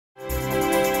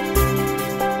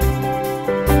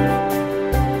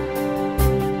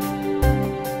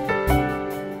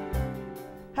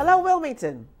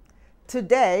Wilmington.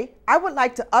 Today, I would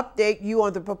like to update you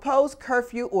on the proposed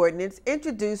curfew ordinance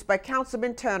introduced by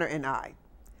Councilman Turner and I.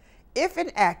 If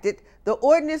enacted, the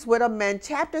ordinance would amend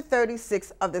Chapter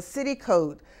 36 of the City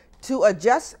Code to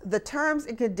adjust the terms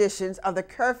and conditions of the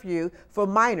curfew for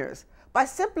minors by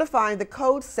simplifying the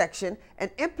code section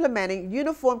and implementing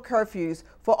uniform curfews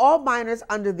for all minors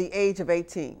under the age of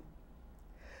 18.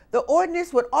 The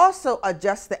ordinance would also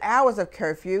adjust the hours of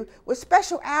curfew with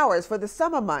special hours for the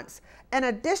summer months, an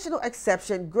additional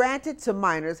exception granted to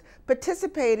minors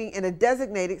participating in a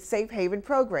designated safe haven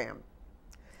program.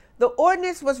 The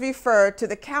ordinance was referred to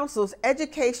the Council's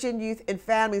Education, Youth, and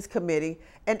Families Committee,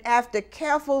 and after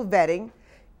careful vetting,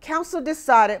 Council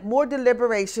decided more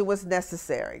deliberation was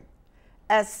necessary.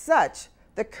 As such,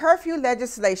 the curfew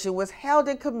legislation was held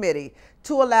in committee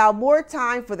to allow more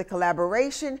time for the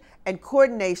collaboration and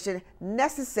coordination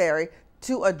necessary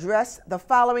to address the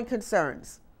following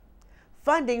concerns: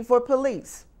 funding for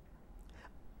police,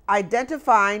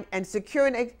 identifying and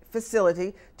securing a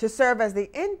facility to serve as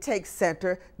the intake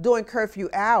center during curfew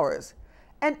hours,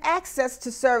 and access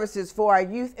to services for our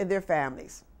youth and their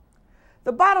families.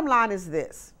 The bottom line is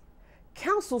this: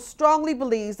 Council strongly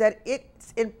believes that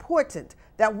it's important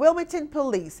that Wilmington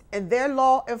Police and their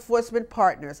law enforcement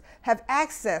partners have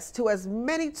access to as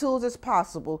many tools as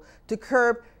possible to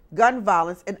curb gun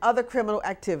violence and other criminal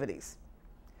activities.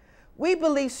 We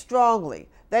believe strongly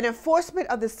that enforcement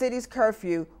of the city's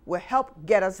curfew will help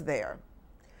get us there.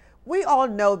 We all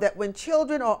know that when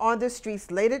children are on the streets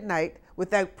late at night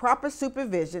without proper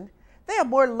supervision, they are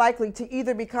more likely to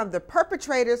either become the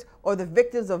perpetrators or the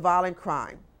victims of violent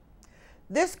crime.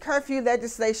 This curfew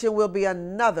legislation will be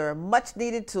another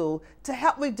much-needed tool to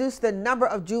help reduce the number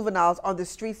of juveniles on the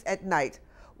streets at night,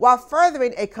 while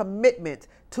furthering a commitment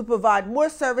to provide more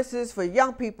services for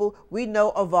young people we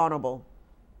know are vulnerable.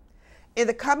 In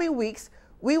the coming weeks,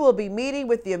 we will be meeting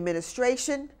with the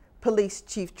administration, Police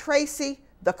Chief Tracy,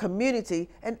 the community,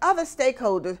 and other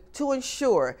stakeholders to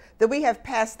ensure that we have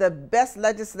passed the best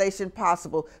legislation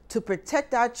possible to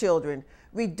protect our children,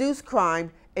 reduce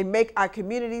crime, and make our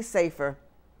communities safer.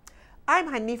 I'm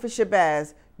Hanifa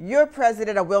Shabazz, your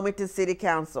president of Wilmington City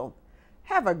Council.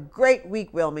 Have a great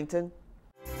week, Wilmington.